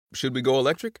Should we go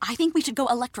electric? I think we should go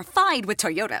electrified with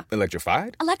Toyota.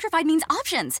 Electrified? Electrified means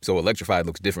options. So electrified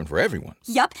looks different for everyone.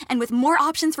 Yup, and with more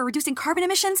options for reducing carbon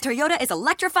emissions, Toyota is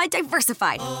electrified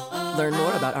diversified. Learn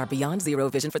more about our Beyond Zero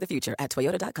vision for the future at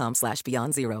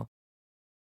toyota.com/Beyond Zero.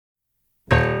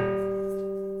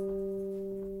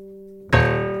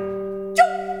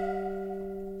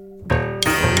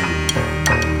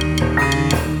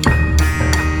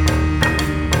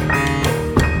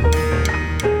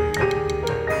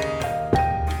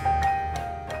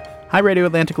 Hi, Radio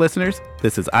Atlantic listeners.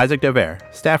 This is Isaac Dover,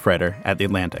 staff writer at The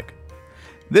Atlantic.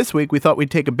 This week, we thought we'd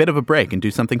take a bit of a break and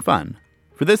do something fun.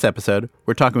 For this episode,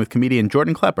 we're talking with comedian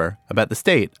Jordan Klepper about the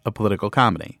state of political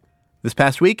comedy. This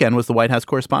past weekend was the White House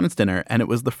Correspondents' Dinner, and it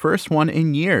was the first one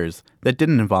in years that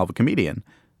didn't involve a comedian.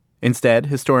 Instead,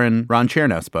 historian Ron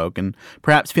Chernow spoke, and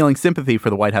perhaps feeling sympathy for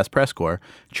the White House press corps,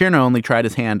 Chernow only tried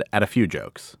his hand at a few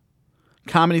jokes.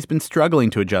 Comedy's been struggling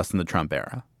to adjust in the Trump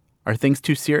era. Are things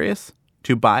too serious?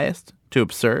 Too biased? Too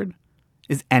absurd?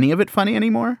 Is any of it funny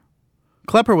anymore?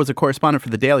 Klepper was a correspondent for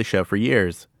The Daily Show for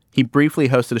years. He briefly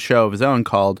hosted a show of his own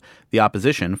called The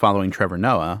Opposition, following Trevor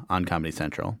Noah on Comedy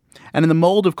Central. And in the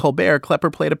mold of Colbert,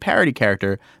 Klepper played a parody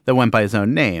character that went by his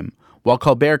own name. While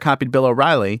Colbert copied Bill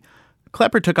O'Reilly,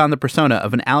 Klepper took on the persona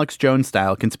of an Alex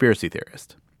Jones-style conspiracy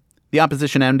theorist. The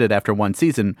Opposition ended after one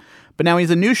season, but now he has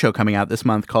a new show coming out this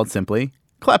month called simply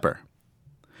Klepper.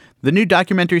 The new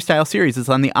documentary-style series is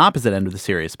on the opposite end of the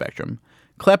serious spectrum.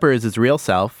 Klepper is his real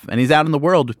self, and he's out in the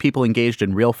world with people engaged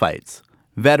in real fights.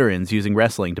 Veterans using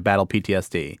wrestling to battle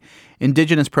PTSD,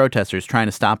 indigenous protesters trying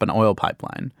to stop an oil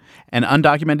pipeline, and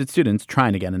undocumented students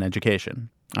trying to get an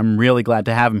education. I'm really glad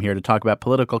to have him here to talk about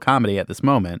political comedy at this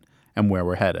moment and where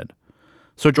we're headed.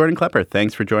 So Jordan Klepper,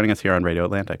 thanks for joining us here on Radio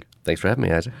Atlantic. Thanks for having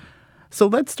me, Isaac. So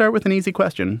let's start with an easy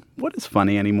question. What is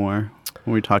funny anymore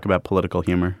when we talk about political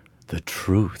humor? The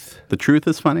truth. The truth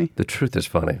is funny? The truth is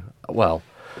funny. Well,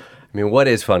 I mean, what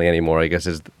is funny anymore, I guess,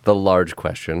 is the large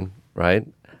question, right?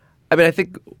 I mean, I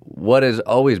think what has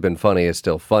always been funny is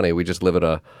still funny. We just live in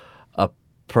a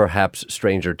perhaps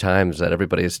stranger times that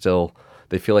everybody is still,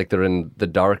 they feel like they're in the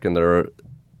dark and they're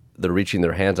reaching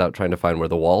their hands out trying to find where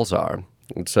the walls are.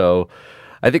 And so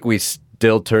I think we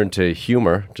still turn to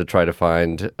humor to try to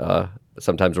find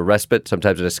sometimes a respite,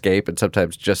 sometimes an escape, and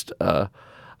sometimes just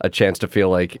a chance to feel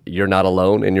like you're not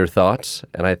alone in your thoughts.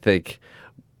 And I think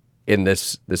in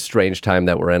this strange time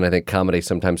that we're in, I think comedy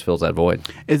sometimes fills that void.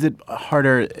 Is it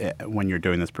harder when you're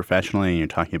doing this professionally and you're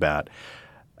talking about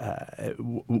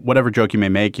whatever joke you may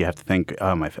make, you have to think,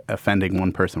 am I offending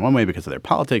one person one way because of their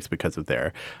politics, because of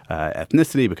their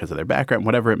ethnicity, because of their background,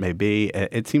 whatever it may be.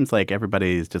 It seems like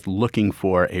everybody's just looking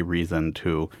for a reason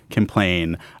to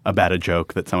complain about a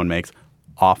joke that someone makes.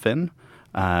 Often,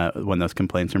 when those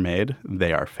complaints are made,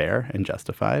 they are fair and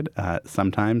justified.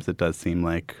 Sometimes it does seem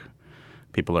like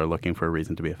people are looking for a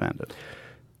reason to be offended.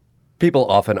 People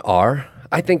often are.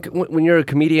 I think when you're a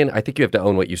comedian, I think you have to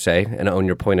own what you say and own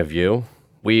your point of view.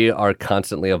 We are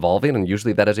constantly evolving, and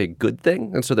usually that is a good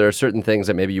thing. And so there are certain things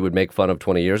that maybe you would make fun of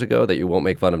 20 years ago that you won't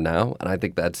make fun of now. And I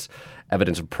think that's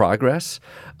evidence of progress.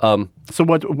 So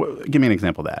what give me an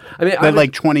example of that. I mean,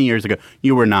 like 20 years ago,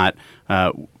 you were not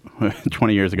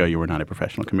 20 years ago, you were not a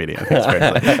professional comedian. That's fair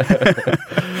to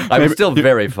say. I'm still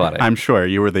very funny. I'm sure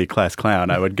you were the class clown,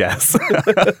 I would guess.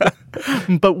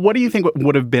 But what do you think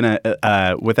would have been,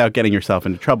 without getting yourself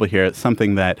into trouble here,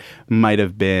 something that might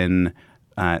have been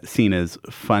seen as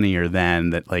funnier than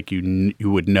that, like you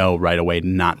would know right away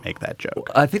not make that joke?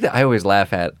 I think that I always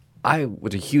laugh at, I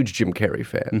was a huge Jim Carrey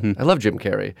fan. Mm-hmm. I love Jim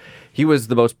Carrey. He was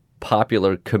the most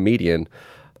popular comedian,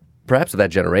 perhaps of that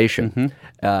generation.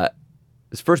 Mm-hmm.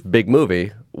 His first big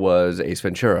movie was Ace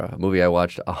Ventura, a movie I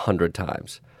watched 100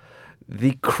 times.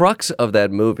 The crux of that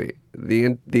movie,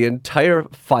 the entire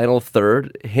final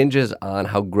third hinges on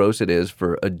how gross it is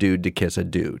for a dude to kiss a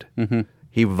dude. Mm-hmm.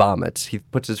 He vomits. He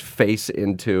puts his face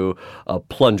into a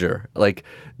plunger. Like,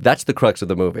 that's the crux of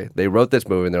the movie. They wrote this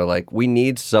movie and they're like, we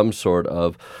need some sort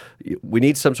of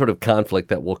conflict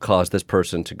that will cause this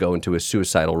person to go into a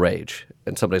suicidal rage.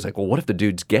 And somebody's like, well, what if the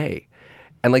dude's gay?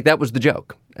 And like, that was the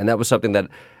joke. And that was something that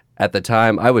at the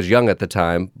time, I was young at the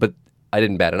time, but I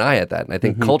didn't bat an eye at that. And I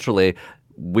think culturally,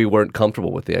 we weren't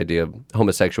comfortable with the idea of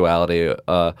homosexuality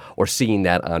or seeing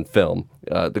that on film.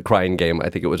 The Crying Game, I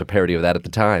think it was a parody of that at the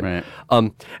time. Right.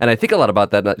 And I think a lot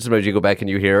about that. Sometimes you go back and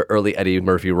you hear early Eddie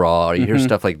Murphy Raw, or you hear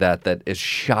stuff like that that is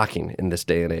shocking in this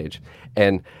day and age.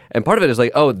 And part of it is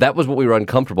like, oh, that was what we were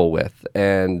uncomfortable with.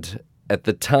 And at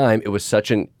the time, it was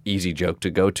such an easy joke to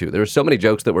go to. There were so many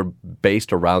jokes that were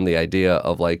based around the idea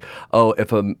of like, oh,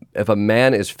 if a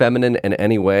man is feminine in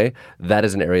any way, that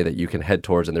is an area that you can head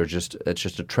towards, and it's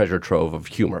just a treasure trove of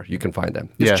humor. You can find them.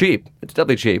 It's cheap. It's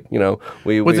definitely cheap. You know,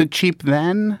 was it cheap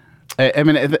then? I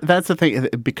mean, that's the thing,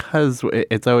 because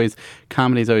it's always,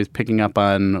 comedy's always picking up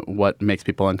on what makes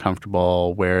people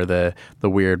uncomfortable, where the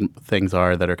weird things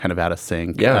are that are kind of out of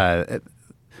sync. Yeah.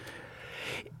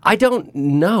 I don't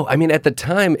know. I mean, at the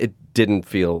time, it didn't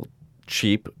feel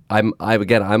cheap. I'm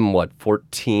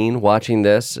 14 watching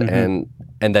this, and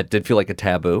that did feel like a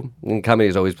taboo. And comedy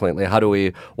is always playing, like, how do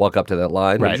we walk up to that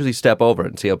line? Right. We usually step over it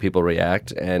and see how people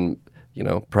react, and you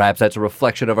know, perhaps that's a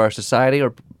reflection of our society,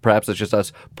 or perhaps it's just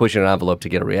us pushing an envelope to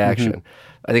get a reaction.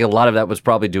 I think a lot of that was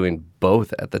probably doing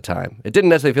both at the time. It didn't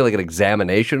necessarily feel like an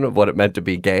examination of what it meant to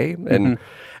be gay, and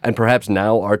perhaps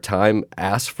now our time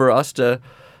asks for us to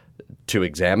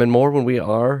examine more when we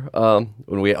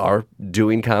are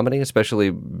doing comedy, especially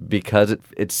because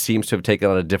it seems to have taken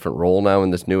on a different role now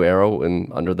in this new era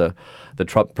and under the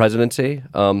Trump presidency.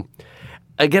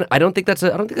 Again, I don't think that's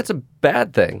a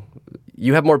bad thing.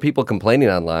 You have more people complaining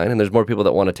online, and there's more people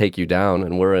that want to take you down,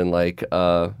 and we're in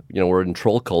we're in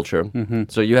troll culture.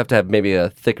 So you have to have maybe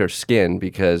a thicker skin,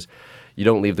 because you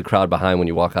don't leave the crowd behind when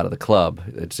you walk out of the club.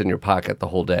 It's in your pocket the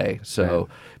whole day. So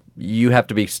you have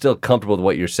to be still comfortable with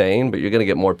what you're saying, but you're going to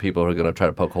get more people who are going to try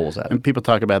to poke holes at it. And people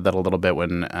talk about that a little bit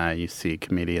when you see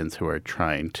comedians who are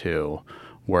trying to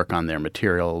work on their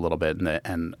material a little bit,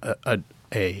 and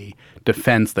a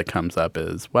defense that comes up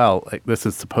is, well, like, this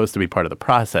is supposed to be part of the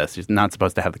process. You're not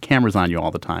supposed to have the cameras on you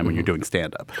all the time when you're doing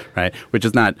stand-up, right? Which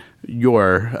is not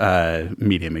your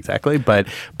medium exactly, but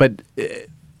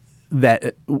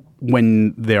that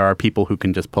when there are people who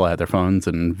can just pull out their phones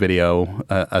and video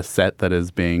a set that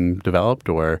is being developed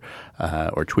or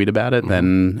tweet about it,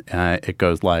 then it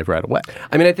goes live right away.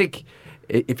 I mean, I think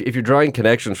if you're drawing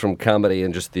connections from comedy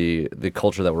and just the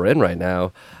culture that we're in right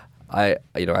now, I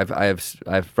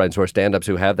have friends who are stand-ups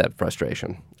who have that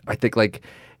frustration. I think like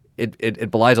it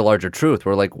belies a larger truth.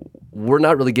 We're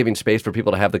not really giving space for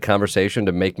people to have the conversation,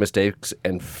 to make mistakes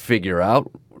and figure out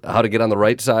how to get on the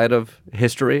right side of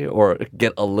history or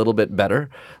get a little bit better.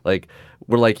 Like,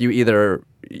 we're like, you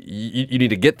need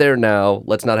to get there now.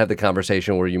 Let's not have the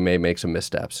conversation where you may make some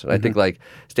missteps. And I think like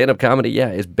stand-up comedy,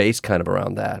 is based kind of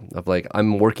around that, of like,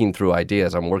 I'm working through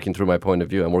ideas. I'm working through my point of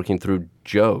view. I'm working through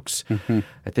jokes.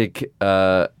 I think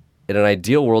in an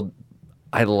ideal world,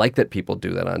 I like that people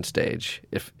do that on stage.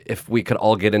 If we could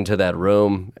all get into that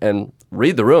room and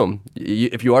read the room,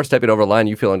 if you are stepping over a line,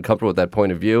 you feel uncomfortable with that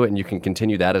point of view, and you can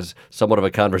continue that as somewhat of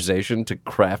a conversation to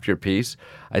craft your piece,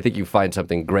 I think you find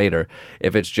something greater.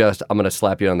 If it's just, I'm going to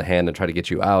slap you on the hand and try to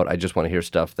get you out, I just want to hear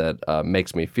stuff that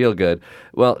makes me feel good,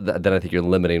 well, then I think you're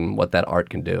limiting what that art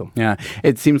can do. Yeah.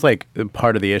 It seems like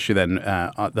part of the issue then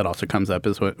that also comes up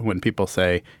is when people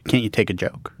say, can't you take a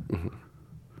joke?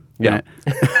 Yeah.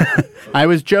 I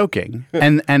was joking.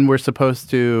 And we're supposed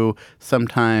to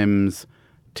sometimes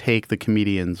take the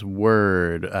comedian's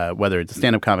word, whether it's a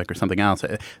stand-up comic or something else,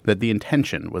 that the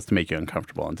intention was to make you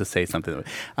uncomfortable and to say something.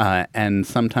 And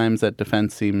sometimes that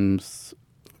defense seems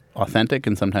authentic,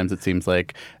 and sometimes it seems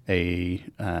like a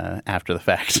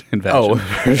after-the-fact invention. Oh,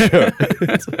 for sure.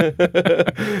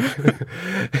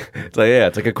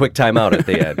 It's like a quick timeout at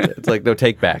the end. It's like no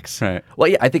take-backs. Right. Well,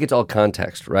 yeah, I think it's all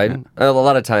context, right? A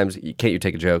lot of times, can't you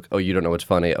take a joke? Oh, you don't know what's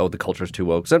funny. Oh, the culture's too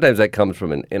woke. Sometimes that comes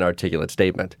from an inarticulate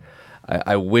statement.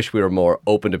 I wish we were more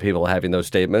open to people having those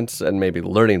statements and maybe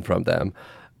learning from them.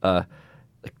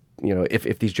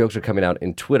 If these jokes are coming out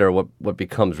in Twitter, what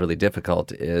becomes really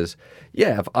difficult is,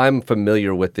 if I'm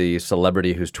familiar with the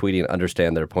celebrity who's tweeting,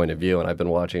 understand their point of view, and I've been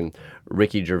watching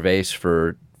Ricky Gervais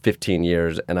for 15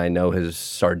 years, and I know his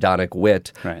sardonic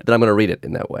wit, right, then I'm going to read it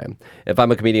in that way. If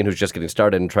I'm a comedian who's just getting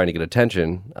started and trying to get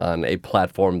attention on a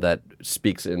platform that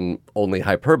speaks in only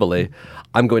hyperbole,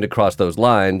 I'm going to cross those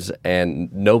lines,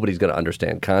 and nobody's going to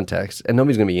understand context, and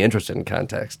nobody's going to be interested in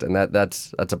context, and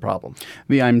that's a problem.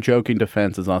 The I'm joking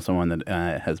defense is also one that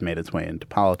has made its way into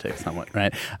politics somewhat,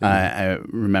 right? I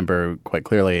remember quite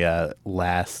clearly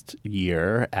last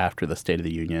year, after the State of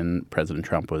the Union, President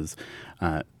Trump was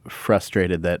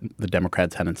frustrated that the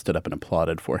Democrats hadn't stood up and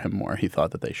applauded for him more. He thought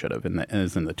that they should have. It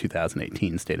was in the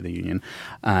 2018 State of the Union.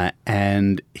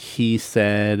 And he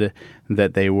said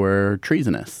that they were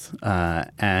treasonous.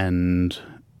 And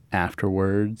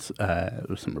afterwards.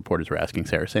 Some reporters were asking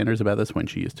Sarah Sanders about this when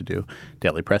she used to do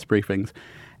daily press briefings.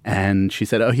 And she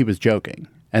said, he was joking.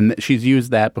 And she's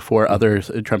used that before other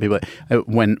Trump people.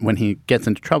 When he gets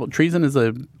into trouble, treason is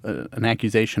an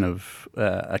accusation of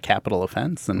a capital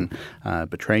offense, and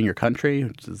betraying your country,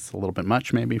 which is a little bit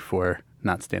much maybe for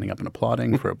not standing up and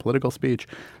applauding for a political speech.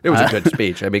 It was a good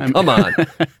speech. I mean, come on.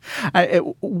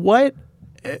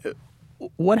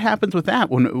 What happens with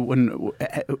that when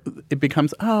it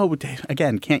becomes,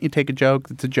 again, can't you take a joke?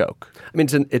 It's a joke. I mean,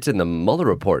 it's in the Mueller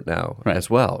report now as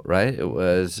well, right? It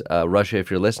was Russia, if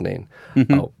you're listening.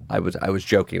 Mm-hmm. Oh, I was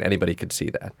joking. Anybody could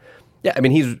see that. Yeah, I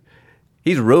mean,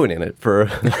 he's ruining it for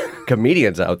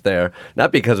comedians out there,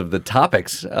 not because of the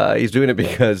topics. He's doing it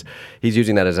because he's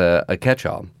using that as a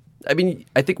catch-all. I mean,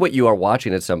 I think what you are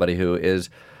watching is somebody who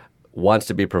wants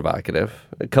to be provocative.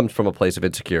 It comes from a place of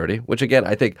insecurity, which again,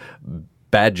 I think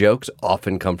bad jokes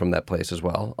often come from that place as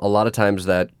well. A lot of times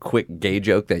that quick gay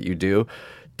joke that you do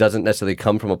doesn't necessarily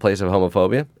come from a place of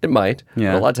homophobia. It might, but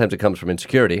a lot of times it comes from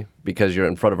insecurity because you're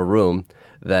in front of a room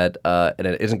that and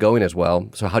it isn't going as well.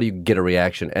 So how do you get a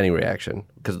reaction, any reaction?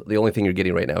 Because the only thing you're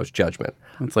getting right now is judgment.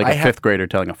 It's like a fifth grader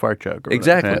telling a fart joke.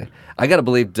 Exactly. Right? I got to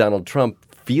believe Donald Trump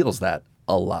feels that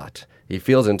a lot. He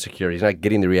feels insecure. He's not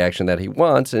getting the reaction that he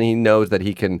wants, and he knows that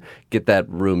he can get that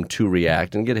room to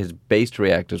react and get his base to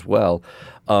react as well.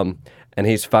 And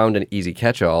he's found an easy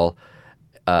catch-all.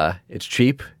 It's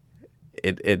cheap.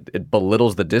 It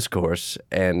belittles the discourse,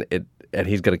 and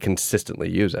he's going to consistently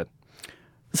use it.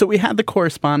 So we had the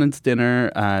Correspondents'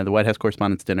 Dinner, the White House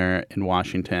Correspondents' Dinner in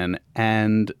Washington,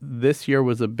 and this year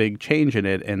was a big change in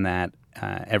it in that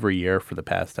every year for the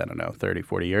past, 30,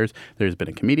 40 years, there's been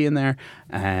a comedian there.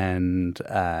 And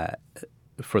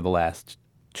for the last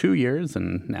 2 years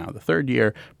and now the third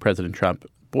year, President Trump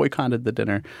boycotted the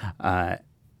dinner.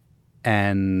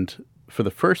 And for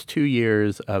the first 2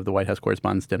 years of the White House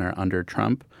Correspondents' Dinner under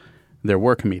Trump, there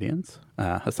were comedians.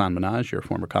 Hassan Minhaj, your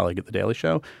former colleague at The Daily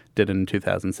Show, did it in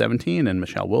 2017, and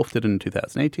Michelle Wolf did it in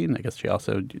 2018. I guess she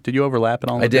also – did you overlap at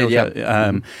all? I did, yeah.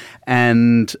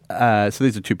 So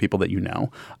these are two people that you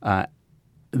know.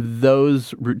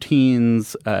 Those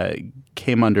routines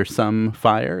came under some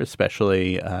fire,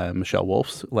 especially Michelle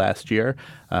Wolf's last year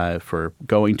for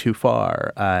going too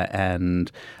far.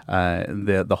 And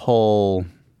the whole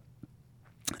 –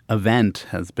 event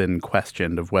has been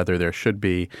questioned of whether there should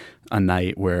be a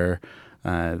night where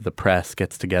the press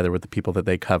gets together with the people that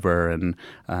they cover and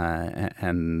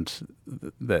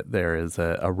that there is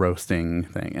a roasting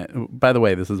thing. By the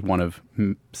way, this is one of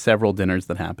several dinners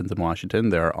that happens in Washington.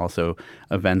 There are also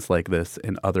events like this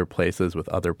in other places with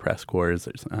other press corps.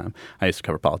 I used to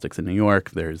cover politics in New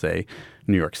York. There's a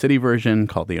New York City version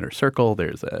called the Inner Circle.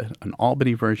 There's an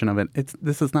Albany version of it.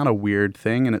 This is not a weird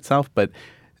thing in itself, but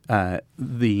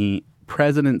the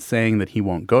president saying that he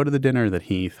won't go to the dinner, that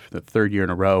he, for the third year in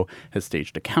a row, has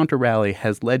staged a counter rally,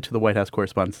 has led to the White House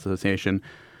Correspondents Association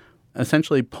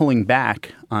essentially pulling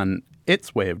back on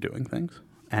its way of doing things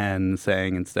and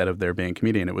saying instead of there being a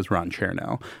comedian, it was Ron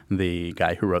Chernow, the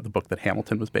guy who wrote the book that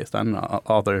Hamilton was based on,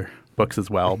 all their books as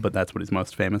well, but that's what he's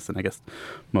most famous and I guess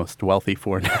most wealthy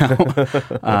for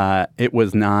now. It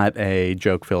was not a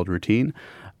joke-filled routine.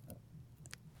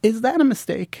 Is that a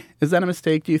mistake?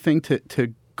 Do you think,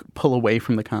 to pull away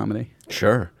from the comedy?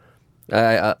 Sure.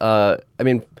 I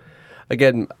mean,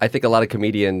 again, I think a lot of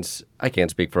comedians, I can't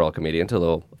speak for all comedians,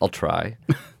 although I'll try.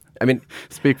 I mean,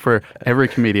 speak for every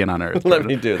comedian on earth. Let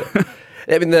me do that.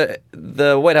 I mean,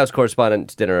 the White House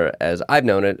Correspondents' Dinner, as I've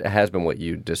known it, has been what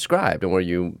you described, and where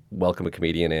you welcome a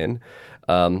comedian in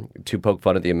to poke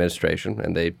fun at the administration,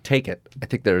 and they take it.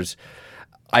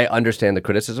 I understand the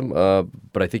criticism,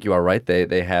 but I think you are right.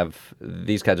 They have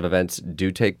these kinds of events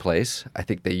do take place. I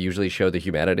think they usually show the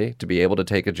humanity to be able to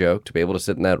take a joke, to be able to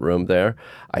sit in that room there.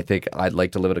 I think I'd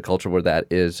like to live in a culture where that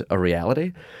is a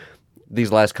reality.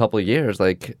 These last couple of years,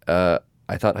 I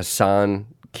thought Hassan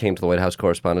came to the White House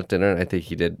Correspondents' Dinner, and I think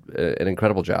he did an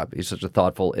incredible job. He's such a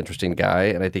thoughtful, interesting guy,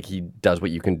 and I think he does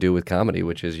what you can do with comedy,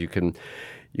 which is you can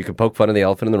poke fun at the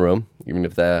elephant in the room, even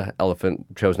if the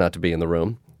elephant chose not to be in the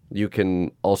room. You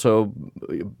can also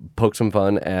poke some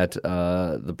fun at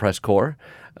the press corps.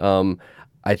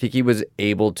 I think he was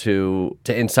able to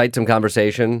incite some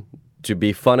conversation, to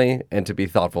be funny, and to be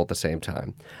thoughtful at the same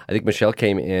time. I think Michelle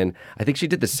came in. I think she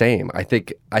did the same. I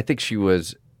think she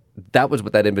was. That was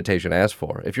what that invitation asked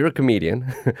for. If you're a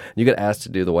comedian, you get asked to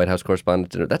do the White House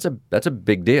Correspondents' Dinner. That's a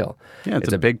big deal. Yeah,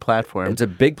 it's a big platform. It's a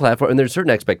big platform, and there's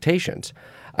certain expectations.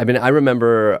 I mean, I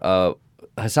remember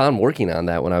Hassan working on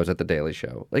that when I was at The Daily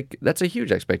Show. Like, that's a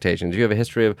huge expectation. You have a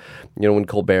history of, when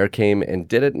Colbert came and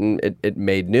did it, and it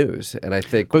made news. And I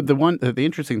think... But the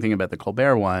interesting thing about the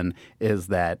Colbert one is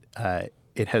that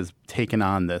it has taken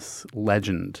on this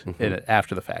legend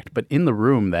after the fact. But in the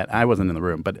room, I wasn't in the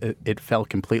room, but it fell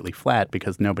completely flat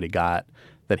because nobody got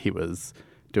that he was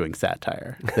doing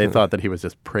satire. They thought that he was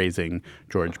just praising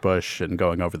George Bush and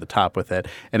going over the top with it.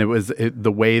 And it was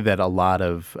the way that a lot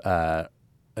of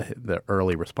the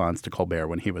early response to Colbert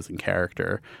when he was in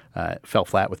character fell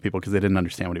flat with people because they didn't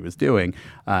understand what he was doing.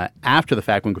 After the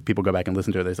fact, when people go back and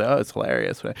listen to it, they say, oh, it's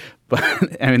hilarious. But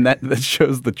I mean, that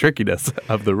shows the trickiness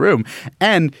of the room.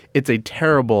 And it's a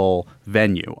terrible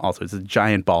venue. Also, it's a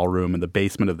giant ballroom in the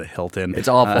basement of the Hilton. It's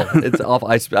awful. It's awful.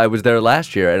 I was there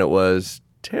last year, and it was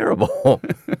terrible.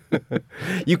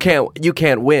 You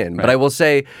can't win. Right. But I will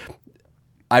say,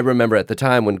 I remember at the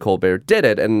time when Colbert did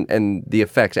it and the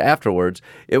effects afterwards,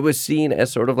 it was seen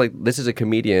as sort of like, this is a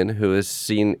comedian who has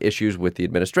seen issues with the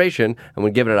administration and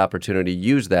when given an opportunity,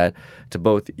 use that to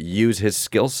both use his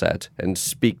skill set and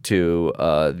speak to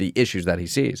the issues that he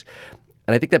sees.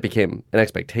 And I think that became an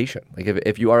expectation. Like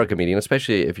if you are a comedian,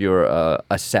 especially if you're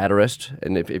a satirist,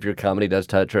 and if your comedy does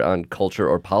touch on culture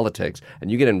or politics, and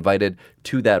you get invited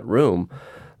to that room,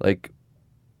 like,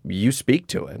 you speak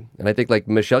to it. And I think like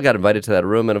Michelle got invited to that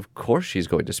room, and of course she's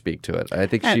going to speak to it. I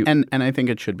think and I think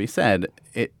it should be said,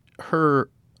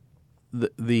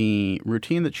 the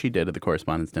routine that she did at the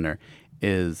Correspondents' Dinner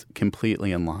is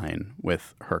completely in line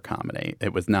with her comedy.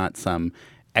 It was not some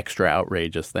extra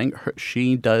outrageous thing.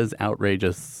 She does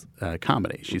outrageous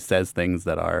comedy. She says things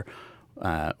that are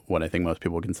what I think most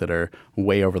people consider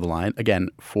way over the line. Again,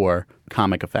 for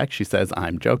comic effect, she says,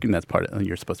 I'm joking. That's part of,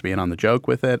 you're supposed to be in on the joke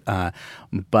with it.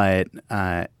 But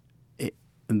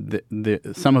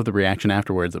some of the reaction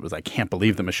afterwards, it was, I can't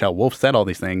believe that Michelle Wolf said all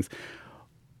these things,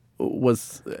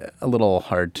 was a little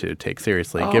hard to take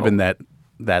seriously, given that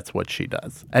that's what she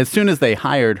does. As soon as they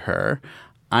hired her,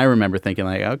 I remember thinking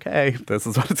like, okay, this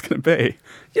is what it's going to be.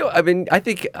 I mean, I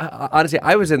think, honestly,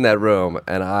 I was in that room,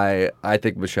 and I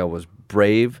think Michelle was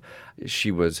brave.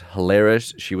 She was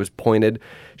hilarious. She was pointed.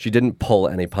 She didn't pull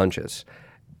any punches.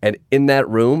 And in that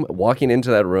room, walking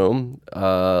into that room,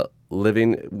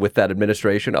 living with that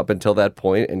administration up until that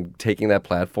point and taking that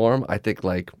platform, I think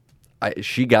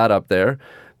she got up there.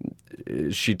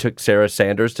 She took Sarah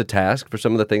Sanders to task for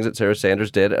some of the things that Sarah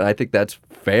Sanders did, and I think that's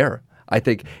fair. I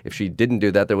think if she didn't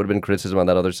do that, there would have been criticism on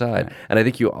that other side. Right. And I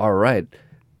think you are right.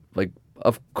 Like,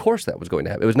 of course that was going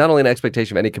to happen. It was not only an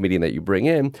expectation of any comedian that you bring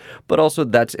in, but also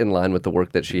that's in line with the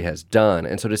work that she has done.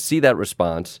 And so to see that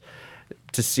response,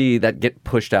 to see that get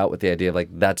pushed out with the idea of like,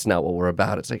 that's not what we're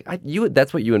about. It's like,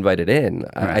 that's what you invited in.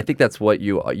 Right. I think that's what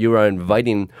you are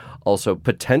inviting also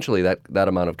potentially that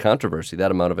amount of controversy,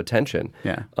 that amount of attention.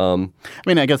 Yeah. I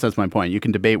mean, I guess that's my point. You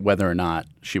can debate whether or not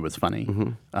she was funny,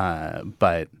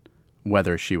 but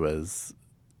whether she was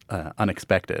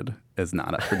unexpected is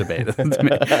not up for debate to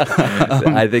me.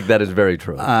 I think that is very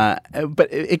true.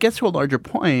 But it gets to a larger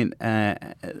point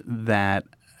that,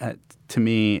 to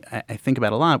me, I think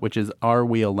about a lot, which is, are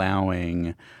we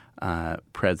allowing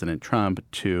President Trump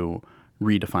to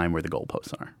redefine where the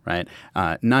goalposts are, right?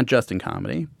 Not just in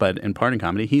comedy, but in part in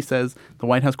comedy. He says the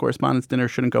White House Correspondents' Dinner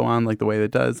shouldn't go on like the way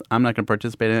it does. I'm not going to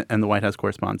participate in it, and the White House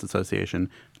Correspondents Association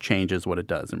changes what it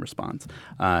does in response.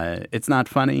 It's not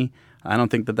funny. I don't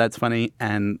think that that's funny,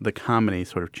 and the comedy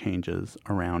sort of changes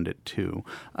around it too.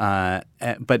 But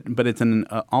it's in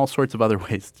all sorts of other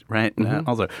ways, right?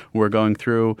 Also, we're going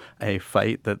through a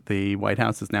fight that the White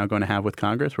House is now going to have with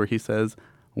Congress, where he says,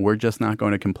 we're just not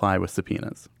going to comply with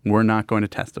subpoenas. We're not going to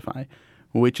testify,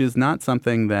 which is not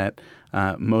something that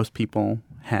most people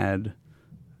had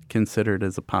considered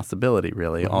as a possibility,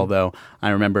 really. Although I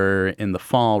remember in the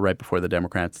fall, right before the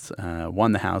Democrats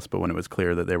won the House, but when it was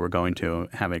clear that they were going to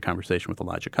have a conversation with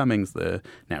Elijah Cummings, the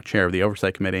now chair of the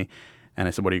Oversight Committee, and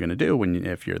I said, what are you going to do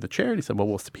if you're the chair? And he said, well,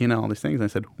 we'll subpoena all these things. And I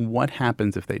said, what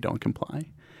happens if they don't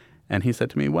comply? And he said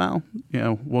to me, well,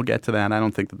 we'll get to that. I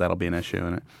don't think that that'll be an issue.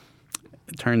 And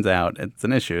it turns out it's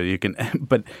an issue. You can,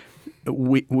 but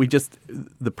we just,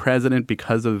 the president,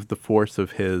 because of the force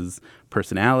of his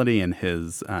personality and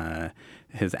his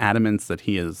adamance that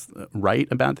he is right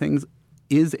about things,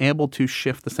 is able to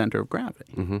shift the center of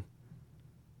gravity.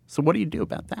 So what do you do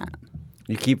about that?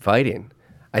 You keep fighting.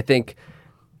 I think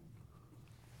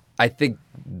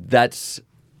that's,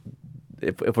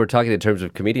 if we're talking in terms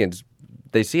of comedians,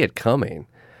 they see it coming.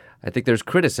 I think there's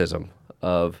criticism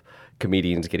of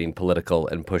comedians getting political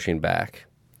and pushing back.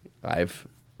 I've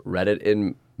read it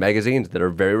in magazines that are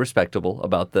very respectable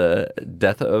about the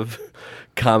death of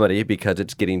comedy because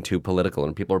it's getting too political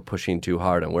and people are pushing too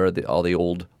hard. And where are all the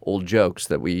old jokes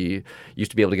that we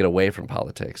used to be able to get away from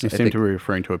politics? You seem to be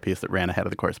referring to a piece that ran ahead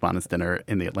of the Correspondents' Dinner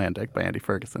in The Atlantic by Andy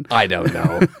Ferguson. I don't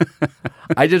know.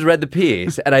 I just read the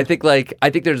piece, and I think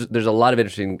there's a lot of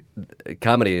interesting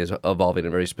comedy is evolving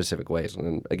in very specific ways.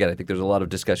 And again, I think there's a lot of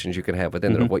discussions you can have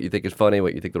within there of what you think is funny,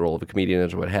 what you think the role of a comedian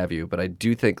is, or what have you. But I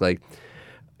do think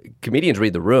comedians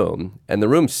read the room, and the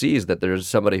room sees that there's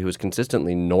somebody who's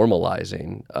consistently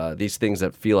normalizing these things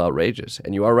that feel outrageous.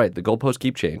 And you are right, the goalposts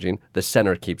keep changing, the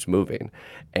center keeps moving.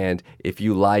 And if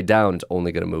you lie down, it's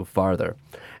only going to move farther.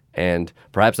 And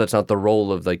perhaps that's not the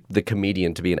role of the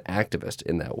comedian to be an activist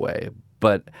in that way.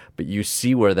 But you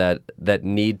see where that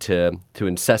need to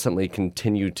incessantly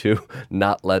continue to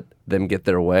not let them get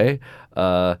their way,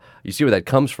 you see where that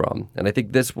comes from. And I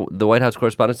think the White House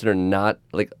Correspondents' Dinner not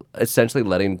essentially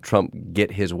letting Trump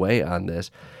get his way on this.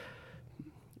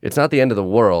 It's not the end of the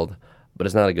world, but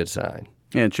it's not a good sign.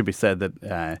 Yeah, it should be said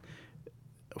that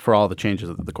for all the changes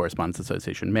that the Correspondents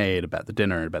Association made about the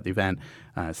dinner and about the event,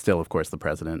 still, of course, the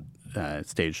president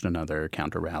staged another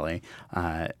counter rally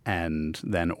and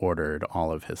then ordered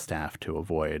all of his staff to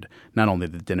avoid not only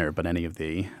the dinner but any of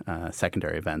the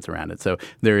secondary events around it. So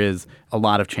there is a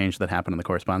lot of change that happened on the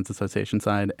Correspondents Association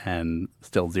side and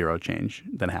still zero change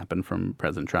that happened from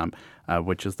President Trump,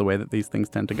 which is the way that these things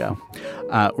tend to go.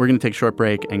 We're going to take a short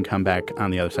break and come back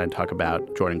on the other side and talk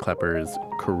about Jordan Klepper's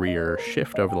career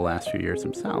shift over the last few years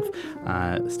himself.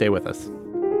 Stay with us.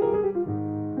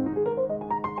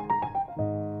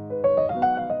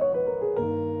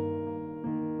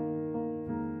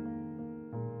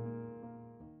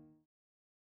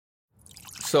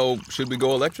 So, should we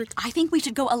go electric? I think we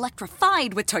should go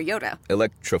electrified with Toyota.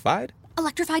 Electrified?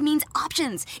 Electrified means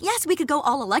options. Yes, we could go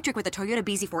all electric with the Toyota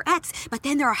BZ4X, but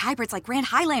then there are hybrids like Grand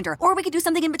Highlander, or we could do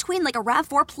something in between like a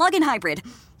RAV4 plug-in hybrid.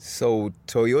 So,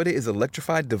 Toyota is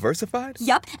electrified diversified?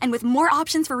 Yup, and with more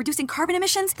options for reducing carbon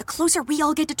emissions, the closer we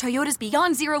all get to Toyota's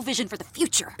Beyond Zero vision for the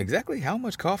future. Exactly how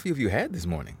much coffee have you had this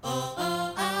morning?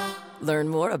 Learn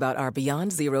more about our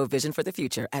Beyond Zero vision for the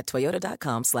future at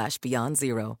toyota.com/Beyond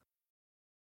Zero.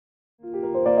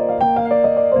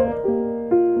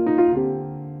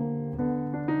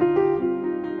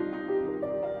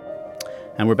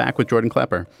 And we're back with Jordan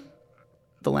Klepper.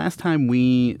 The last time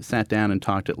we sat down and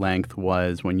talked at length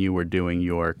was when you were doing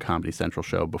your Comedy Central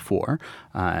show before,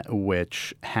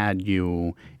 which had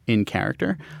you in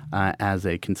character as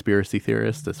a conspiracy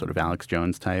theorist, a sort of Alex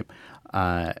Jones type.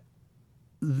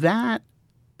 That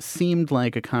seemed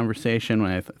like a conversation, when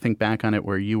I think back on it,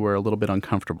 where you were a little bit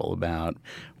uncomfortable about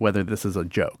whether this is a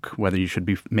joke, whether you should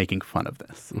be making fun of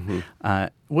this. Mm-hmm.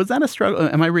 Was that a struggle?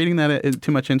 Am I reading that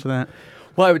too much into that?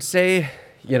 Well, I would say,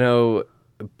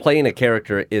 playing a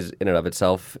character is in and of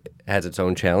itself has its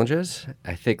own challenges.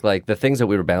 I think the things that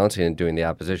we were balancing in doing the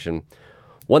opposition,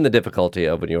 one, the difficulty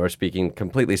of when you are speaking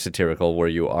completely satirical, where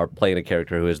you are playing a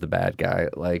character who is the bad guy.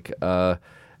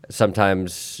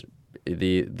 Sometimes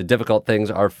the difficult things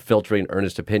are filtering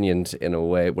earnest opinions in a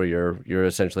way where you're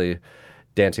essentially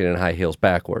dancing in high heels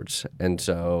backwards. And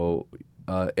so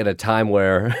in a time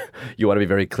where you want to be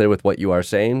very clear with what you are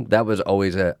saying, that was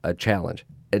always a challenge.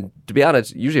 And to be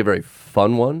honest, usually a very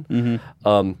fun one.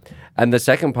 Mm-hmm. And the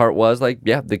second part was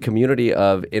the community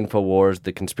of InfoWars,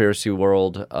 the conspiracy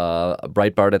world,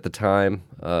 Breitbart at the time,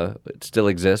 it still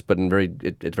exists, but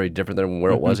it's very different than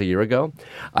where it was a year ago.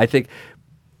 I think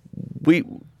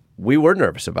we were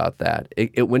nervous about that.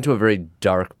 It went to a very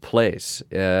dark place.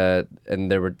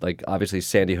 And there were obviously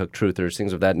Sandy Hook truthers,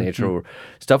 things of that nature. Mm-hmm. Where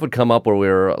stuff would come up where we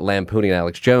were lampooning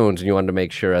Alex Jones, and you wanted to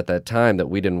make sure at that time that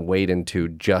we didn't wade into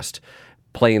just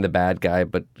playing the bad guy,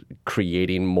 but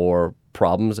creating more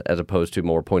problems as opposed to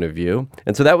more point of view.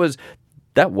 And so that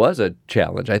was a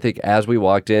challenge. I think as we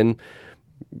walked in,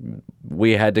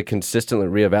 we had to consistently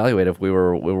reevaluate if we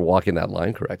were walking that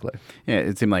line correctly. Yeah,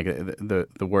 it seemed like the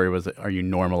worry was, are you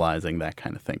normalizing that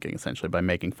kind of thinking essentially by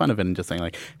making fun of it and just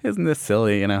saying isn't this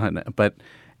silly, But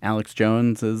Alex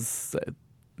Jones is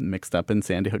mixed up in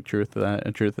Sandy Hook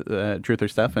truther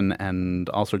stuff and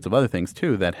all sorts of other things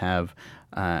too that have,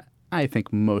 I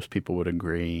think most people would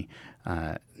agree,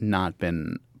 not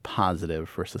been positive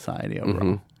for society overall.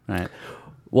 Mm-hmm. Right.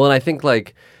 Well, and I think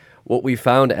what we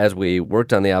found as we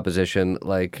worked on the opposition,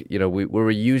 we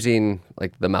were using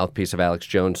the mouthpiece of Alex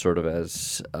Jones sort of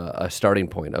as a starting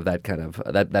point of that kind of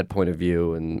that point of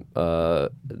view and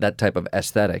that type of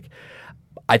aesthetic.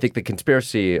 I think the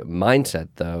conspiracy mindset,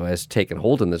 though, has taken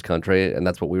hold in this country, and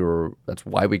that's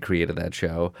why we created that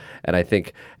show. And I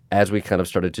think as we kind of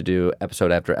started to do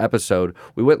episode after episode,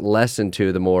 we went less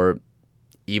into the more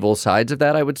evil sides of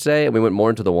that, I would say. And we went more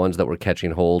into the ones that were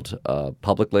catching hold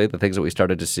publicly, the things that we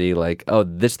started to see, like, oh,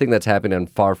 this thing that's happening in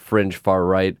far fringe, far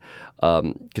right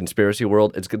conspiracy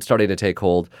world, it's starting to take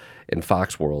hold in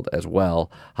Fox world as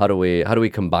well. How do we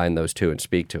combine those two and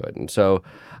speak to it? And so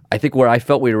I think where I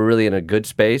felt we were really in a good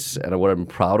space, and what I'm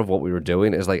proud of what we were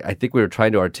doing, is like I think we were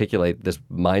trying to articulate this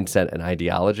mindset and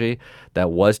ideology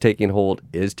that was taking hold,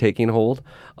 is taking hold,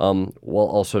 while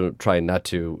also trying not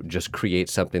to just create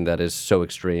something that is so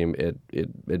extreme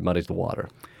it muddies the water.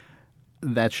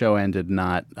 That show ended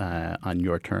not on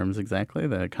your terms exactly.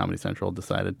 The Comedy Central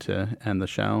decided to end the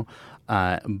show,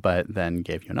 but then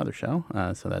gave you another show.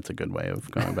 So that's a good way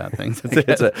of going about things.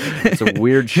 It's a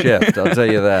weird shift, I'll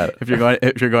tell you that. If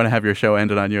you're going to have your show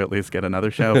ended on you, at least get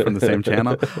another show from the same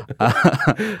channel.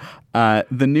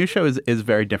 The new show is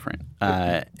very different.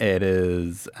 It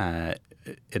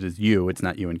is you. It's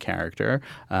not you in character.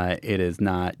 It is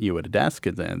not you at a desk.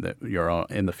 You're all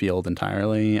in the field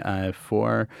entirely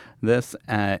for this.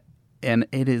 And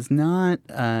it is not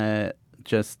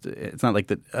it's not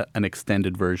like an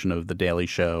extended version of the Daily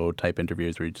Show type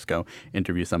interviews where you just go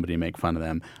interview somebody and make fun of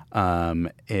them.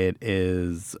 It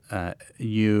is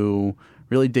you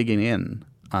really digging in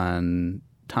on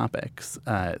topics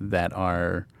that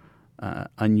are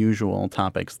unusual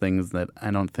topics, things that I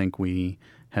don't think we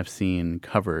have seen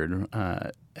covered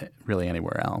really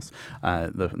anywhere else.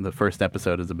 The first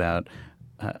episode is about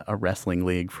a wrestling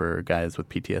league for guys with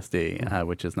PTSD,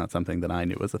 which is not something that I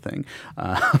knew was a thing.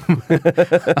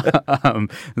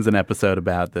 There's an episode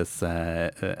about this.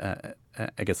 I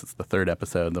guess it's the third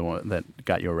episode, the one that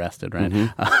got you arrested, right?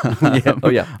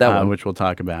 Mm-hmm. That one, which we'll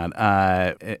talk about.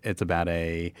 It's about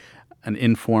an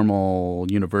informal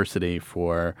university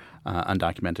for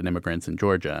undocumented immigrants in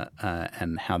Georgia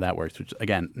and how that works, which,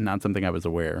 again, not something I was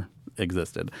aware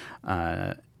existed.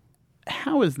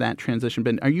 How has that transition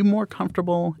been? Are you more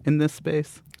comfortable in this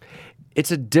space?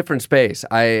 It's a different space.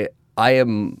 I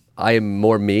am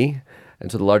more me.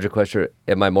 And so the larger question,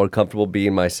 am I more comfortable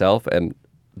being myself? And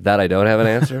that I don't have an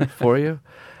answer for you.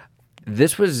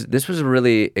 This was a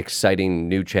really exciting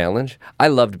new challenge. I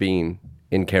loved being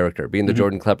in character, being the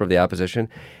Jordan Klepper of the opposition.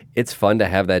 It's fun to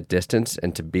have that distance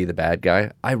and to be the bad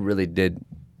guy. I really did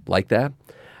like that.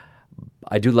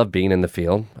 I do love being in the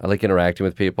field. I like interacting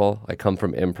with people. I come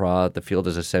from improv. The field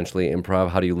is essentially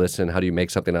improv. How do you listen? How do you make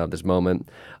something out of this moment?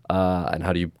 And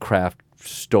how do you craft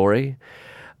story?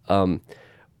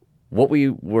 What we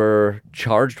were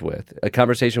charged with, a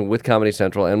conversation with Comedy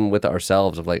Central and with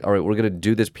ourselves of like, all right, we're going to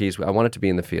do this piece. I want it to be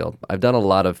in the field. I've done a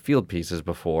lot of field pieces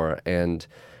before, and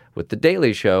with The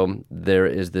Daily Show, there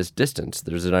is this distance.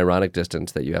 There's an ironic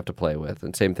distance that you have to play with.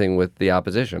 And same thing with the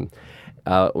opposition.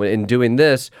 In doing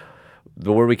this,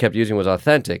 the word we kept using was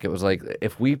authentic. It was like,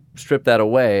 if we strip that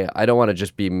away, I don't want to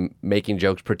just be making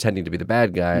jokes, pretending to be the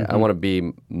bad guy. I want to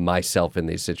be myself in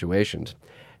these situations.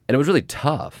 And it was really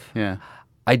tough. Yeah.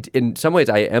 In some ways,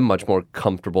 I am much more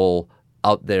comfortable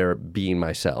out there being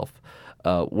myself.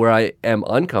 Where I am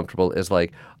uncomfortable is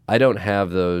like, I don't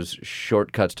have those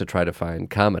shortcuts to try to find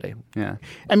comedy. Yeah.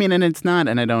 I mean, and it's not,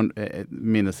 and I don't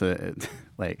mean this,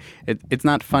 it's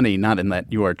not funny, not in that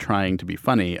you are trying to be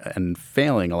funny and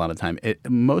failing a lot of time.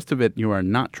 Most of it, you are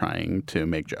not trying to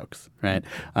make jokes, right?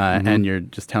 And you're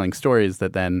just telling stories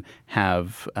that then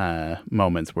have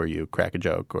moments where you crack a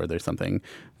joke or there's something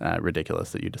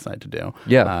ridiculous that you decide to do.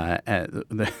 Yeah.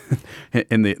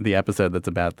 In the episode that's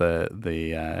about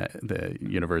the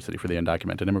University for the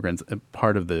Undocumented Immigrants,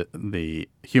 part of the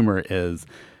humor is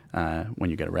when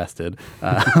you get arrested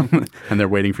and they're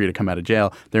waiting for you to come out of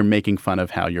jail, they're making fun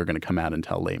of how you're going to come out and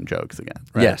tell lame jokes again.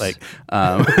 Right? Yes. Like,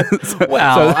 I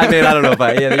mean, I don't know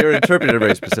if you're interpreting it a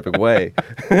very specific way.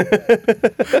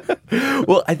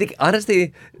 Well, I think,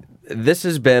 honestly, this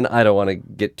has been, I don't want to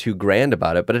get too grand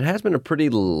about it, but it has been a pretty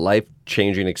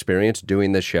life-changing experience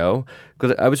doing this show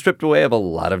because I was stripped away of a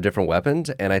lot of different weapons,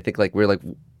 and I think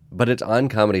but it's on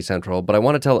Comedy Central, but I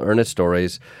want to tell earnest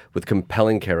stories with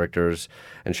compelling characters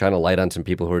and shine a light on some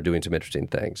people who are doing some interesting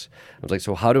things. I was like,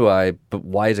 so but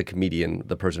why is a comedian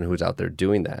the person who's out there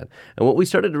doing that? And what we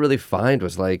started to really find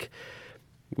was like,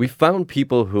 we found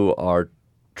people who are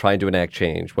trying to enact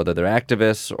change, whether they're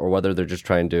activists or whether they're just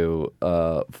trying to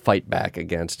fight back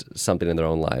against something in their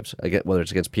own lives, whether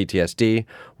it's against PTSD,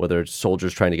 whether it's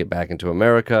soldiers trying to get back into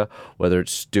America, whether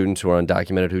it's students who are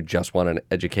undocumented who just want an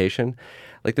education.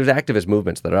 Like, there's activist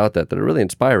movements that are out there that are really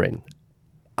inspiring.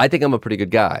 I think I'm a pretty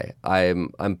good guy.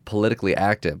 I'm politically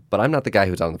active, but I'm not the guy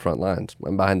who's on the front lines.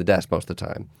 I'm behind the desk most of the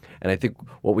time. And I think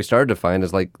what we started to find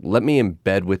is like, let me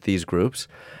embed with these groups.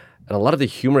 And a lot of the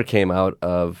humor came out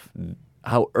of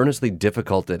how earnestly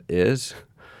difficult it is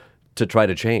to try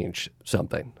to change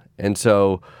something. And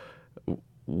so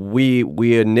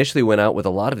we initially went out with a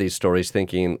lot of these stories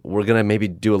thinking we're going to maybe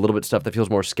do a little bit of stuff that feels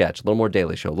more sketch, a little more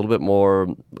Daily Show, a little bit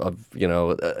more of,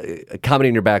 a comedy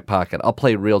in your back pocket. I'll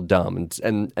play real dumb.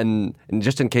 And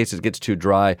just in case it gets too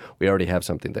dry, we already have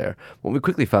something there. What we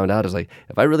quickly found out is like,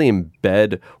 if I really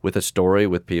embed with a story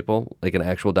with people, like an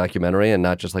actual documentary and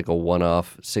not just like a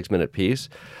one-off 6-minute piece,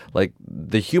 like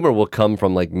the humor will come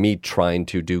from like me trying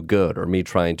to do good or me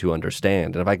trying to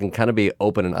understand. And if I can kind of be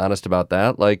open and honest about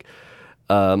that, like,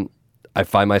 I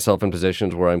find myself in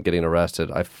positions where I'm getting arrested.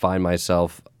 I find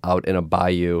myself out in a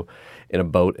bayou in a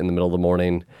boat in the middle of the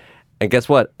morning. And guess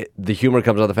what? The humor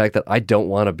comes out of the fact that I don't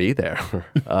want to be there.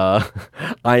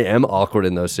 I am awkward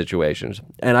in those situations.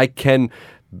 And I can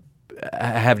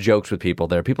have jokes with people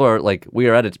there. People are like,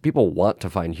 people want to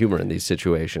find humor in these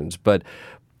situations. But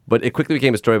it quickly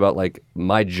became a story about like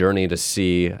my journey to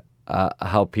see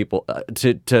how people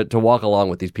to walk along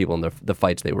with these people in the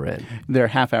fights they were in. They're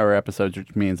half-hour episodes,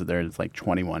 which means that there's like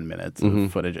 21 minutes of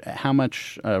footage. How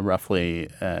much roughly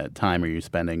time are you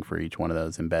spending for each one of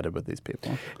those embedded with these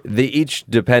people? They each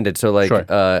depended. So like Sure.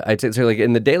 I'd say like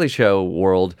in the Daily Show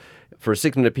world, for a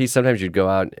 6-minute piece, sometimes you'd go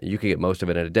out, you could get most of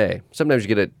it in a day. Sometimes you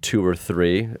get it 2 or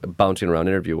 3, bouncing around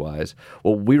interview-wise.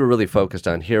 What we were really focused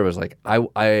on here was like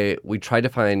we tried to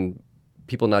find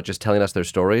people not just telling us their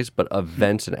stories, but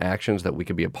events and actions that we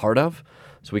could be a part of,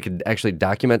 so we could actually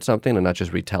document something and not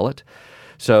just retell it.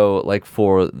 So like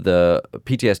for the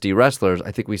PTSD wrestlers,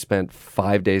 I think we spent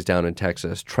 5 days down in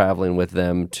Texas traveling with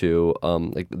them to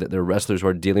they're wrestlers who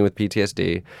are dealing with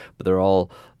PTSD, but they're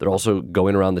also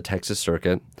going around the Texas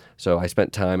circuit. So I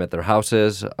spent time at their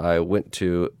houses. I went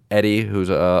to Eddie,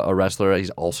 who's a wrestler. He's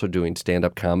also doing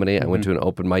stand-up comedy. I went to an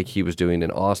open mic he was doing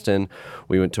in Austin.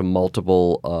 We went to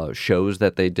multiple shows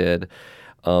that they did.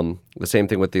 The same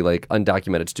thing with the like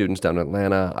undocumented students down in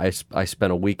Atlanta. I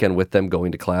spent a weekend with them,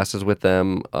 going to classes with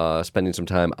them, spending some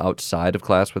time outside of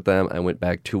class with them. I went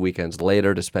back 2 weekends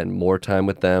later to spend more time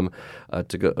with them,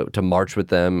 to go to march with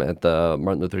them at the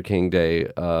Martin Luther King Day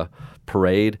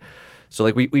parade. So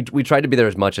like we tried to be there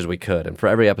as much as we could, and for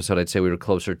every episode, I'd say we were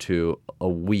closer to a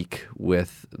week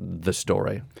with the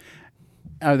story.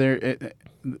 Are there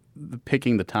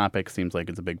picking the topic seems like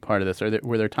it's a big part of this.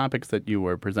 Were there topics that you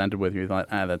were presented with you thought,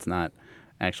 that's not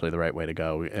actually the right way to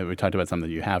go? We talked about something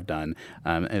you have done.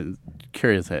 And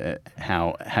curious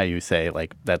how you say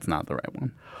like that's not the right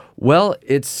one. Well,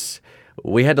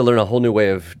 we had to learn a whole new way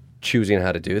of choosing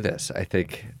how to do this. I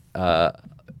think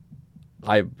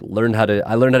I learned how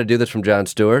to do this from Jon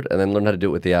Stewart, and then learned how to do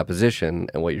it with the opposition.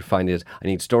 And what you find is I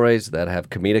need stories that have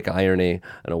comedic irony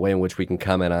and a way in which we can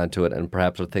comment onto it, and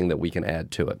perhaps a thing that we can add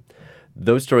to it.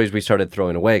 Those stories we started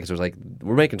throwing away because it was like,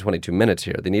 we're making 22 minutes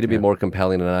here. They need to be more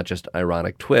compelling and not just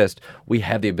ironic twist. We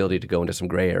have the ability to go into some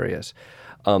gray areas.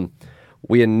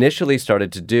 We initially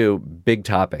started to do big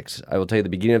topics. I will tell you, at the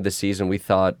beginning of the season, we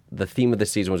thought the theme of the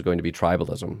season was going to be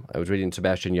tribalism. I was reading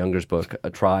Sebastian Junger's book,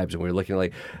 Tribes, and we were looking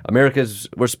like,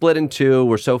 we're split in two.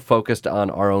 We're so focused on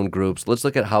our own groups. Let's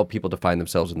look at how people define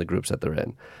themselves in the groups that they're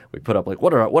in. We put up like, how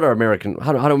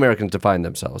do Americans define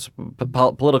themselves?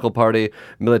 Political party,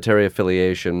 military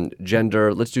affiliation,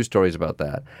 gender. Let's do stories about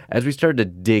that. As we started to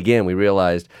dig in, we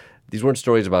realized these weren't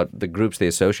stories about the groups they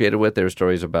associated with. They were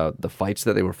stories about the fights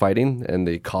that they were fighting and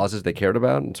the causes they cared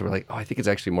about. And so we're like, I think it's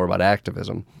actually more about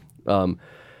activism.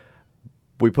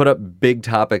 We put up big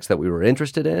topics that we were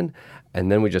interested in,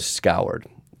 and then we just scoured.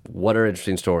 What are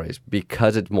interesting stories?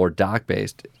 Because it's more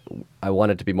doc-based, I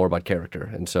want it to be more about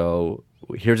character. And so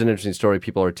here's an interesting story.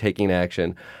 People are taking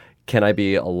action. Can I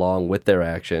be along with their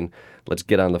action? Let's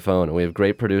get on the phone. And we have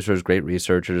great producers, great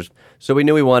researchers. So we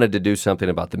knew we wanted to do something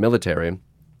about the military.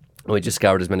 We just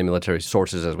scoured as many military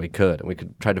sources as we could, and we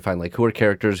could try to find like who are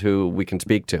characters who we can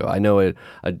speak to. I know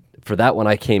for that one,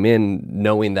 I came in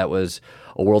knowing that was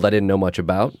a world I didn't know much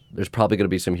about. There's probably going to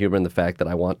be some humor in the fact that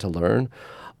I want to learn.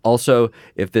 Also,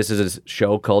 if this is a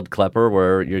show called Klepper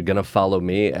where you're going to follow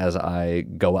me as I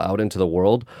go out into the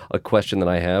world, a question that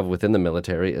I have within the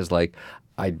military is like,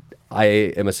 I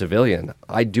am a civilian.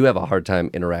 I do have a hard time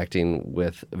interacting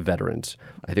with veterans.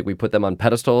 I think we put them on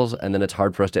pedestals, and then it's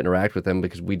hard for us to interact with them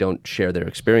because we don't share their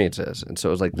experiences. And so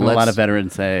it was like, a lot of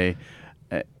veterans say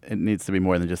it needs to be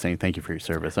more than just saying thank you for your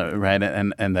service, right?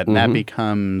 And that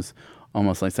becomes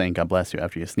almost like saying God bless you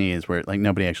after you sneeze, where like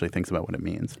nobody actually thinks about what it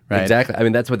means, right? Exactly. I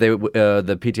mean, that's what the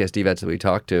PTSD vets that we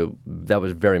talked to, that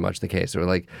was very much the case. They were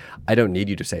like, I don't need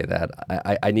you to say that.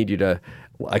 I need you to,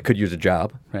 I could use a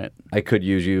job. Right. I could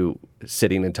use you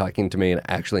sitting and talking to me and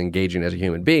actually engaging as a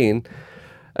human being.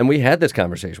 And we had this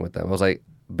conversation with them. I was like,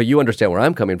 but you understand where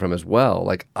I'm coming from as well.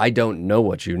 Like, I don't know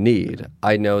what you need.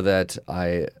 I know that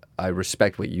I I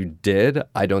respect what you did.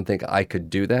 I don't think I could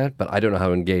do that, but I don't know how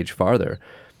to engage farther.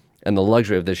 And the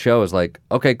luxury of this show is like,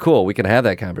 okay, cool, we can have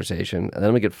that conversation, and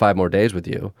then we get 5 more days with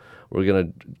you. We're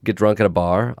going to get drunk at a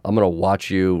bar. I'm going to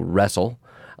watch you wrestle.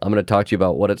 I'm going to talk to you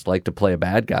about what it's like to play a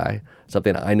bad guy,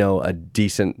 something I know a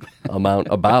decent amount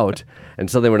about, and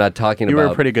something we're not talking about. You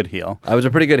were a pretty good heel. I was a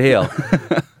pretty good heel.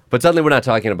 But suddenly we're not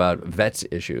talking about vets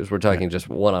issues. We're talking just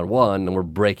one-on-one, and we're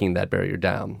breaking that barrier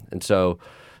down. And so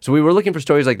we were looking for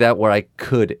stories like that where I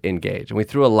could engage. And we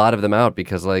threw a lot of them out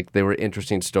because like they were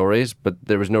interesting stories, but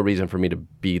there was no reason for me to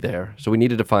be there. So we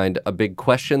needed to find a big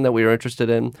question that we were interested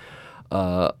in,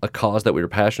 a cause that we were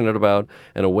passionate about,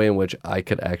 and a way in which I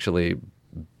could actually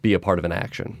be a part of an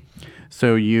action.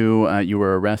 So you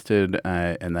were arrested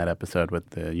in that episode with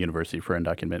the University for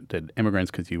Undocumented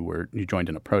Immigrants because you joined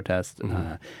in a protest.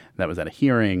 That was at a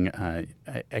hearing. I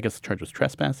guess the charge was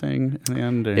trespassing in the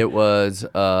end? It was,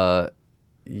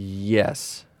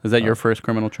 yes. Is that your first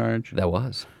criminal charge? That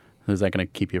was. Is that going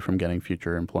to keep you from getting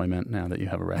future employment now that you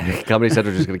have a record? Comedy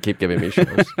Central is just going to keep giving me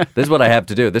shows. This is what I have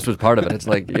to do. This was part of it. It's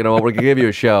like, you know what, we're going to give you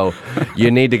a show. You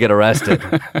need to get arrested,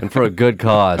 and for a good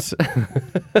cause.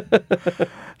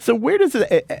 So where does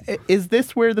it, is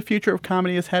this where the future of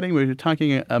comedy is heading? We were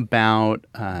talking about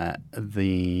how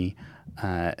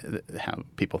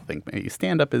people think maybe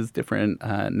stand-up is different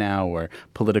now, or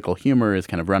political humor is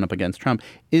kind of run up against Trump.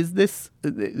 Is this,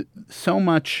 so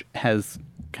much has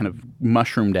kind of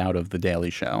mushroomed out of The Daily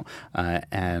Show,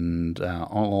 and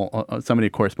so many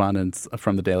correspondents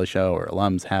from The Daily Show or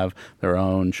alums have their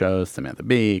own shows, Samantha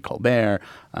Bee, Colbert,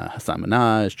 Hassan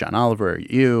Minhaj, John Oliver,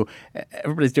 you.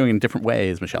 Everybody's doing it in different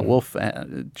ways. Michelle Wolf,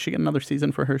 did she get another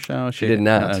season for her show? She did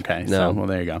not. Okay, no. So, well,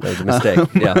 there you go. That was a mistake,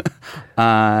 yeah.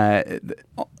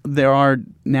 There are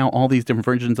now all these different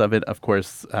versions of it. Of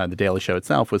course, The Daily Show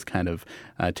itself was kind of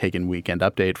taking Weekend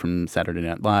Update from Saturday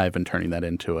Night Live and turning that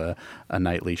into a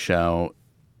nightly show.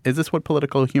 Is this what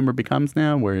political humor becomes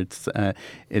now, where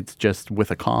it's just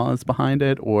with a cause behind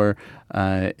it, or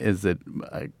is it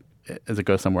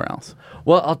go somewhere else?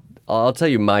 Well, I'll tell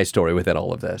you my story within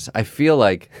all of this. I feel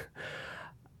like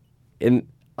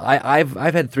I've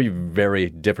had 3 very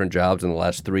different jobs in the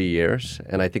last 3 years,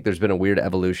 and I think there's been a weird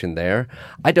evolution there.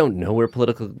 I don't know where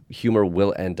political humor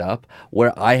will end up.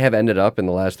 Where I have ended up in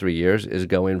the last 3 years is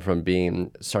going from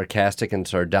being sarcastic and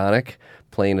sardonic,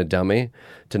 playing a dummy,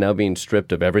 to now being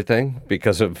stripped of everything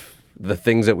because of the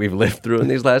things that we've lived through in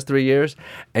these last 3 years,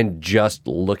 and just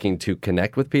looking to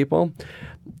connect with people.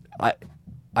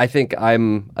 I think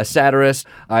I'm a satirist.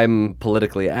 I'm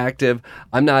politically active.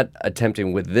 I'm not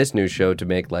attempting with this new show to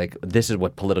make like, this is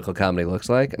what political comedy looks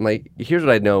like. I'm like, here's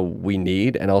what I know we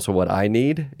need, and also what I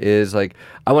need is like,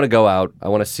 I want to go out. I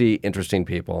want to see interesting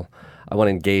people. I want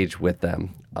to engage with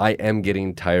them. I am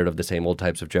getting tired of the same old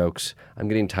types of jokes. I'm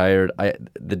getting tired.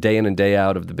 The day in and day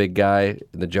out of the big guy,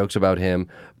 the jokes about him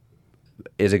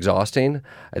is exhausting.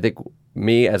 I think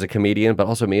me as a comedian, but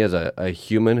also me as a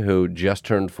human who just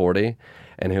turned 40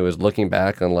 and who is looking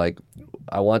back on like,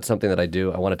 I want something that I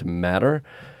do, I want it to matter.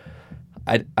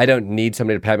 I don't need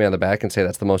somebody to pat me on the back and say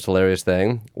that's the most hilarious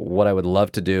thing. What I would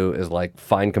love to do is like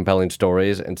find compelling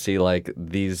stories and see like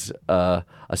these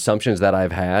assumptions that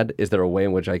I've had. Is there a way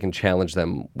in which I can challenge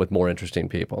them with more interesting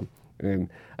people?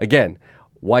 Again,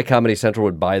 why Comedy Central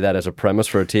would buy that as a premise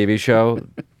for a TV show,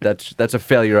 that's a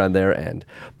failure on their end.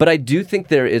 But I do think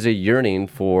there is a yearning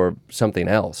for something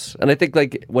else. And I think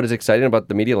like what is exciting about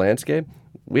the media landscape,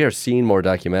 we are seeing more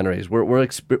documentaries.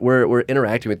 We're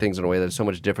interacting with things in a way that's so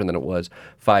much different than it was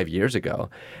 5 years ago.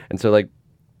 And so like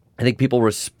I think people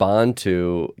respond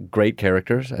to great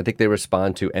characters. I think they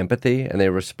respond to empathy, and they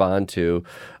respond to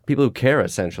people who care,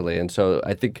 essentially. And so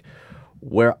I think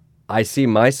where I see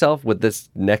myself with this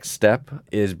next step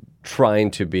is trying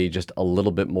to be just a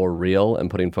little bit more real and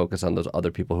putting focus on those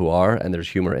other people who are, and there's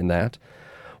humor in that.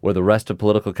 Where the rest of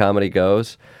political comedy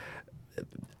goes,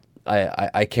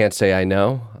 I can't say I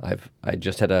know. I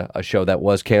just had a show that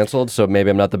was canceled, so maybe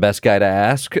I'm not the best guy to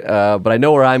ask, but I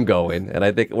know where I'm going, and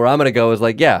I think where I'm going to go is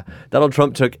like, yeah, Donald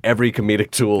Trump took every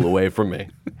comedic tool away from me.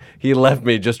 He left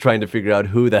me just trying to figure out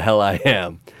who the hell I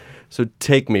am. So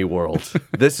take me, world.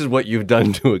 This is what you've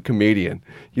done to a comedian.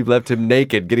 You've left him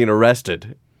naked, getting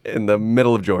arrested in the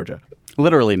middle of Georgia.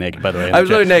 Literally naked, by the way. I was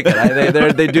really naked.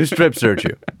 They do strip search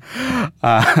you.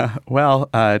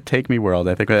 Take me, world.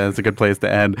 I think that's a good place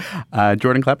to end.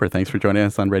 Jordan Klepper, thanks for joining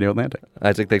us on Radio Atlantic.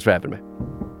 Isaac, thanks for having me.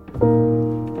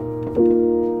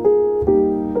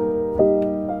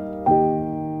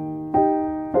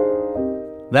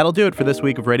 That'll do it for this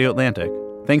week of Radio Atlantic.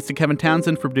 Thanks to Kevin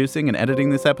Townsend for producing and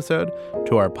editing this episode,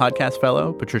 to our podcast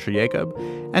fellow, Patricia Jacob,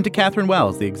 and to Catherine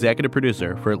Wells, the executive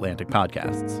producer for Atlantic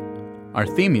Podcasts. Our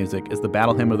theme music is the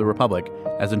Battle Hymn of the Republic,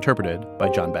 as interpreted by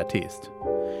John Baptiste.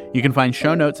 You can find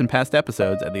show notes and past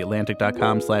episodes at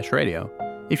theatlantic.com/radio.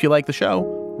 If you like the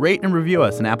show, rate and review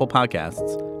us in Apple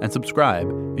Podcasts and subscribe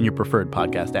in your preferred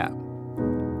podcast app.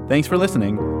 Thanks for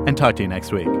listening, and talk to you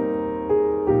next week.